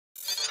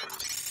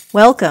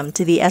Welcome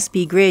to the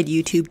SBGrid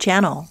YouTube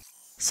channel.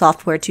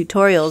 Software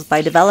tutorials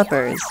by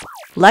developers,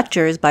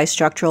 lectures by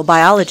structural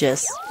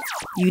biologists,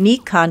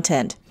 unique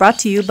content brought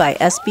to you by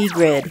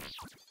SBGrid.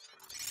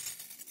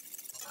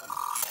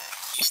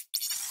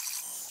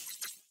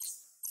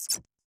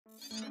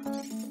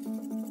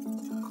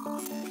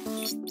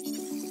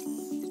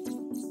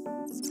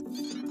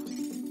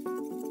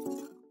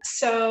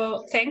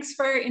 So thanks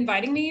for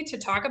inviting me to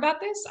talk about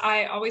this.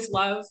 I always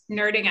love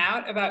nerding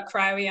out about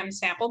CryoEM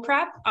sample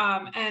prep.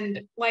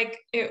 And like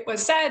it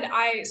was said,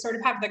 I sort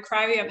of have the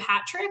CryoEM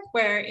hat trick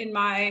where in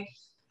my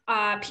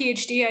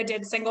Ph.D. I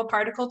did single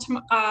particle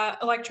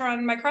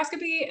electron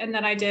microscopy, and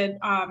then I did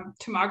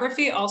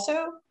tomography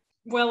also.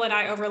 Will and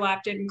I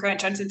overlapped in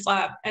Grant Jensen's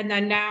lab. And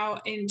then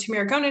now in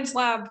Tamir Gonen's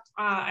lab,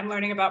 I'm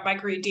learning about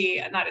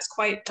MicroED, and that is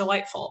quite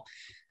delightful.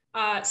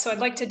 So I'd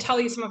like to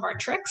tell you some of our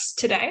tricks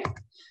today.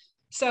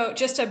 So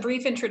just a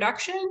brief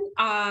introduction,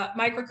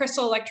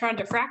 microcrystal electron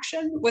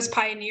diffraction was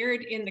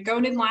pioneered in the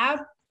Gonen lab.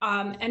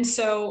 And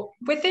so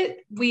with it,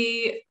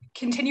 we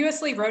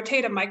continuously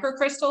rotate a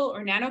microcrystal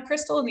or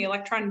nanocrystal in the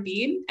electron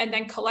beam and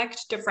then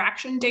collect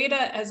diffraction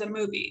data as a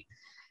movie.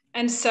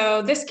 And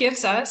so this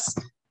gives us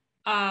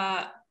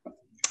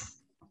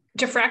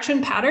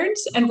diffraction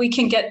patterns, and we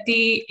can get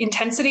the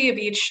intensity of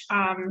each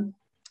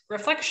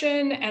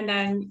reflection and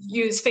then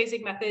use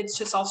phasing methods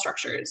to solve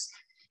structures.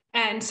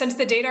 And since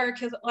the data are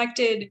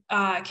collected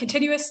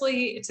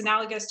continuously, it's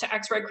analogous to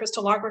X-ray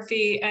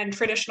crystallography, and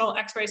traditional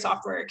X-ray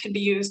software can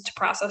be used to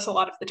process a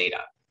lot of the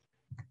data.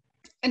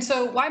 And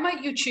so why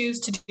might you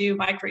choose to do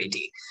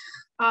MicroED?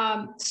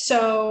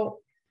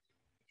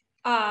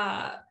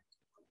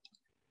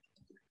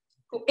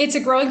 It's a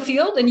growing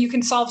field, and you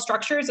can solve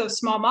structures of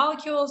small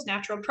molecules,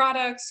 natural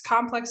products,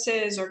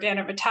 complexes,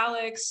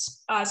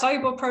 organometallics,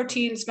 soluble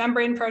proteins,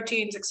 membrane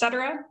proteins,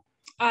 etc.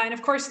 And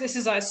of course, this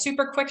is a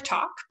super quick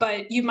talk,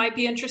 but you might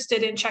be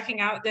interested in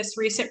checking out this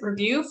recent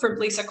review from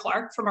Lisa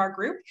Clark from our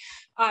group,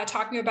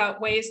 talking about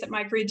ways that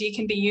MicroED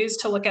can be used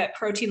to look at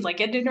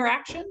protein-ligand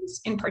interactions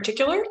in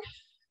particular.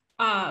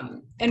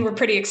 And we're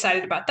pretty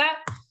excited about that.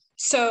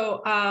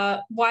 So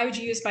why would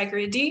you use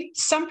MicroED?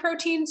 Some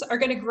proteins are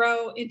going to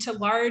grow into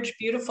large,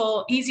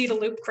 beautiful, easy to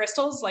loop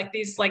crystals like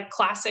these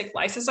classic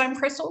lysozyme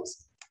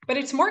crystals. But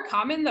it's more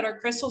common that our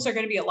crystals are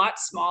going to be a lot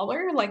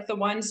smaller, like the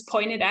ones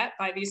pointed at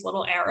by these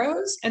little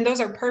arrows, and those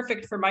are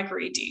perfect for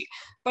MicroED.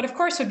 But of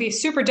course, would be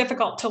super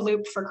difficult to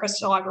loop for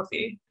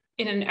crystallography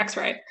in an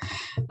X-ray.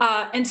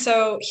 And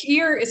so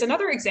here is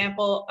another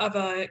example of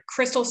a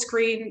crystal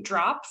screen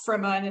drop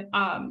from a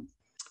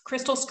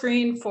crystal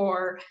screen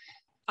for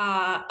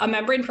a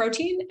membrane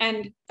protein,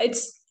 and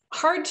it's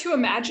hard to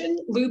imagine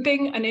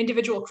looping an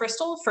individual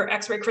crystal for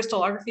X-ray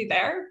crystallography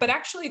there, but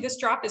actually this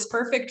drop is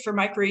perfect for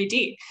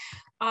MicroED.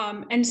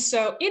 And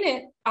so in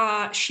it,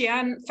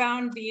 Xian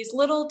found these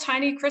little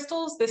tiny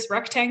crystals, this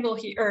rectangle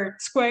here, or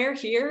square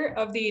here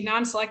of the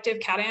non-selective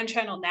cation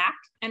channel NAC,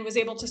 and was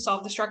able to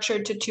solve the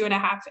structure to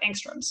 2.5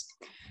 angstroms.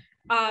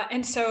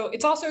 And so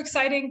it's also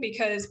exciting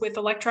because with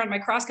electron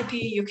microscopy,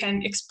 you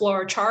can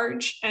explore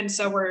charge. And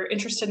so we're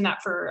interested in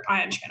that for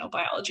ion channel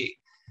biology.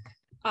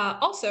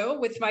 Also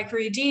with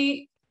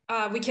MicroED,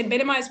 we can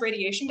minimize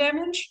radiation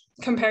damage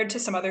compared to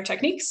some other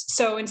techniques.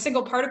 So in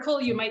single particle,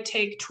 you might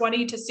take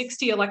 20 to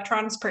 60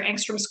 electrons per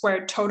angstrom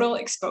squared total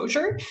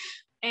exposure.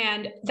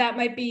 And that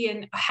might be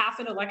in half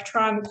an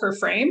electron per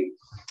frame.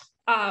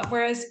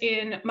 Whereas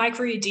in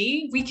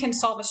MicroED, we can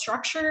solve a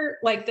structure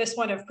like this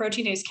one of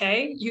proteinase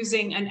K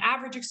using an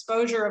average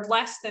exposure of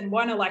less than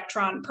 1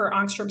 electron per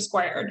angstrom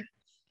squared.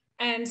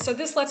 And so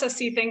this lets us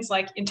see things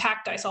like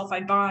intact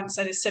disulfide bonds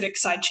and acidic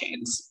side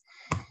chains.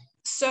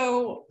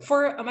 So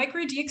for a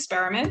MicroED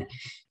experiment,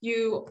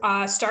 you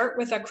start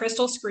with a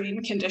crystal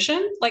screen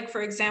condition, like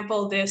for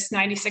example, this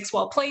 96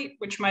 well plate,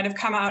 which might have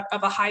come out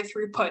of a high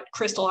throughput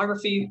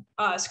crystallography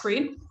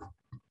screen.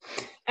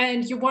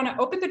 And you want to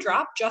open the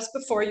drop just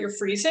before you're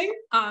freezing.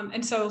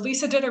 And so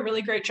Lisa did a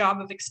really great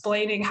job of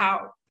explaining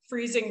how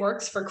freezing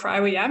works for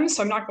CryoEM.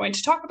 So I'm not going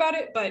to talk about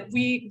it, but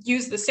we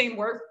use the same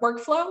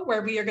workflow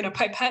where we are going to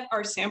pipette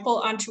our sample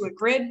onto a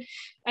grid,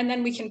 and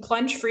then we can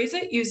plunge freeze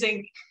it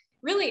using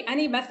really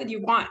any method you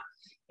want.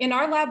 In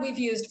our lab, we've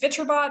used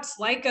Vitrobots,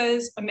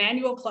 Leicas, a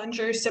manual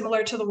plunger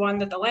similar to the one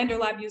that the Lander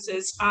lab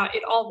uses.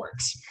 It all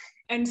works.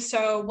 And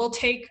so we'll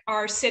take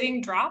our sitting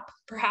drop,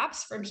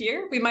 perhaps from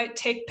here. We might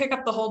pick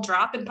up the whole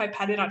drop and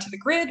pipette it onto the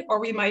grid, or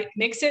we might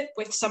mix it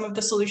with some of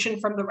the solution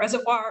from the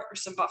reservoir or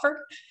some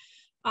buffer,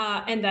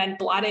 and then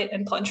blot it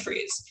and plunge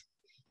freeze.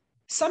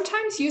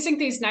 Sometimes using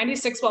these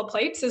 96 well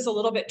plates is a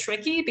little bit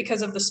tricky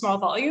because of the small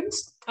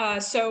volumes.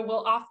 So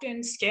we'll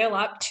often scale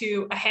up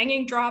to a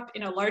hanging drop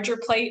in a larger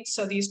plate.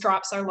 So these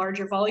drops are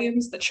larger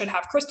volumes that should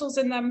have crystals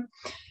in them.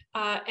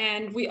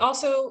 And we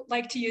also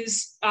like to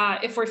use,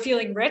 if we're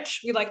feeling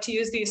rich, we like to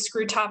use these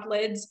screw top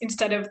lids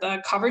instead of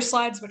the cover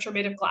slides, which are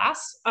made of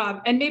glass.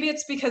 And maybe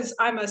it's because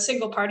I'm a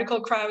single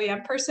particle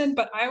cryo-EM person,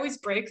 but I always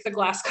break the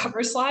glass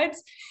cover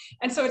slides.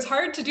 And so it's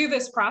hard to do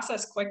this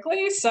process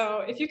quickly.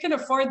 So if you can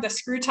afford the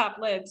screw top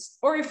lids,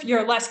 or if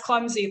you're less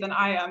clumsy than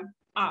I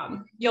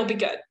am, you'll be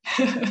good.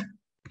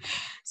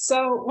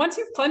 So once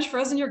you've plunge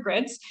frozen your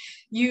grids,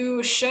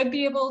 you should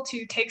be able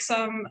to take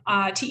some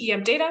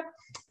TEM data.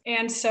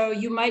 And so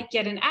you might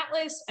get an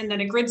atlas and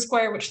then a grid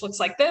square, which looks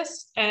like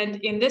this. And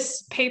in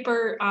this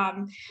paper,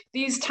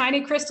 these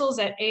tiny crystals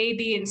at A,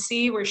 B, and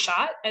C were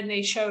shot, and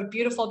they showed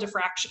beautiful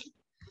diffraction.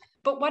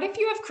 But what if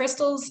you have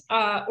crystals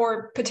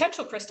or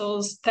potential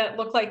crystals that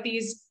look like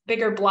these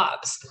bigger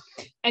blobs,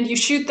 and you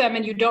shoot them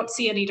and you don't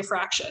see any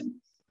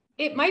diffraction?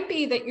 It might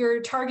be that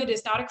your target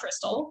is not a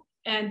crystal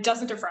and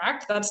doesn't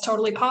diffract. That's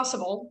totally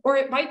possible. Or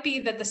it might be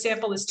that the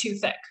sample is too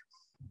thick.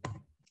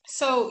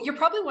 So you're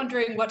probably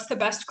wondering what's the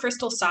best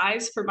crystal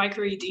size for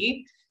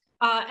MicroED.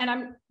 And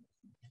I'm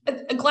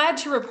glad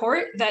to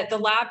report that the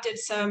lab did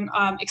some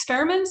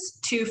experiments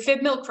to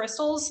fib mill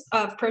crystals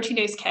of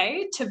proteinase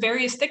K to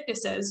various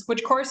thicknesses,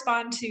 which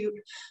correspond to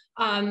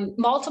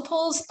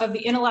multiples of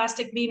the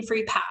inelastic mean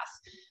free path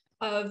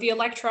of the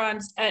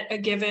electrons at a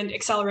given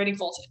accelerating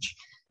voltage.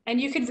 And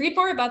you can read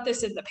more about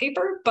this in the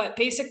paper, but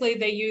basically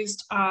they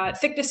used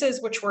thicknesses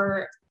which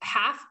were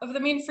half of the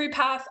mean free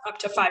path up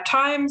to 5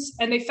 times.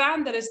 And they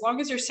found that as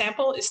long as your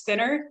sample is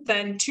thinner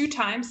than 2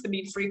 times the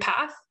mean free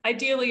path,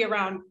 ideally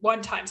around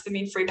 1 times the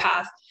mean free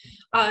path,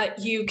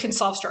 you can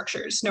solve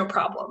structures, no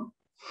problem.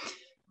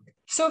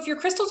 So if your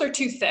crystals are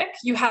too thick,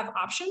 you have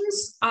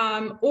options,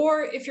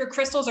 or if your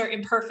crystals are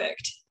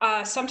imperfect,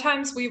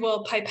 sometimes we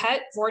will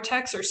pipette,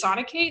 vortex, or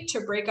sonicate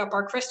to break up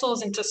our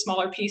crystals into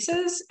smaller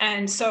pieces.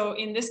 And so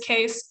in this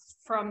case,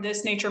 from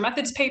this Nature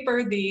Methods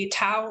paper, the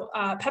tau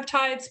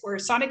peptides were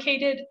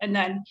sonicated, and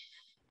then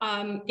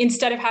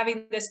instead of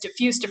having this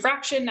diffuse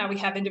diffraction, now we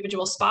have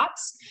individual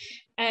spots.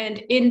 And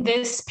in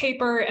this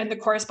paper and the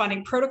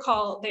corresponding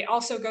protocol, they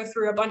also go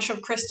through a bunch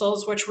of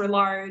crystals which were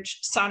large,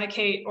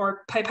 sonicate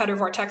or pipette or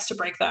vortex to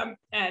break them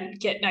and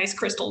get nice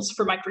crystals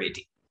for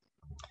MicroED.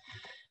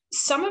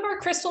 Some of our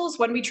crystals,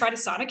 when we try to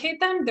sonicate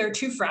them, they're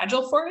too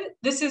fragile for it.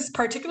 This is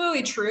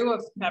particularly true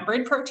of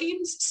membrane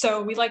proteins.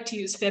 So we like to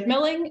use fib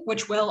milling,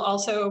 which Will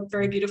also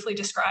very beautifully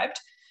described.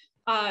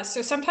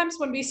 So sometimes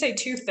when we say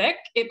too thick,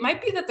 it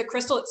might be that the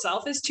crystal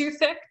itself is too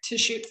thick to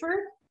shoot for.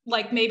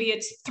 Like maybe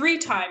it's 3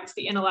 times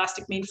the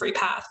inelastic mean free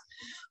path.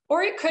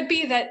 Or it could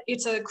be that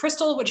it's a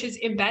crystal which is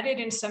embedded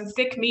in some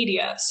thick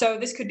media. So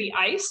this could be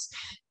ice,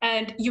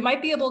 and you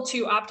might be able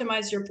to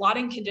optimize your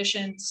blotting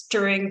conditions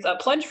during the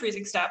plunge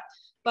freezing step.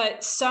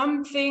 But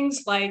some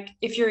things, like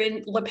if you're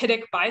in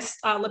lipidic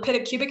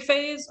cubic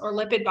phase or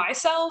lipid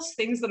bicels,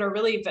 things that are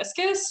really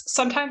viscous,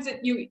 sometimes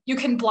you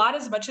can blot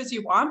as much as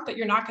you want, but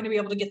you're not going to be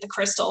able to get the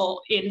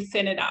crystal in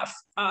thin enough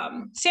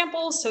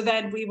samples. So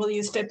then we will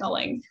use fib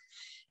milling.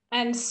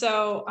 And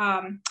so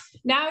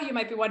now you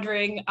might be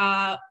wondering,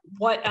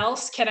 what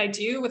else can I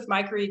do with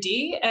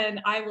MicroED? And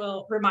I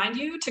will remind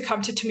you to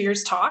come to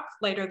Tamir's talk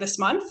later this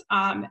month,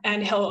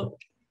 and he'll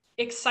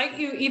excite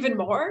you even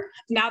more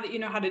now that you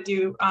know how to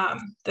do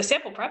the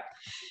sample prep.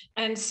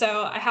 And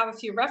so I have a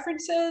few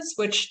references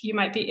which you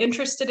might be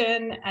interested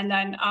in. And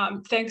then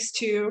thanks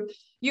to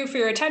you for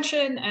your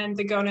attention and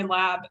the Gonin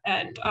lab,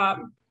 and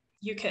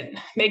you can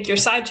make your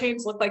side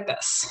chains look like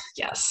this.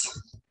 Yes.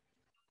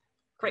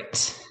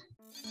 Great.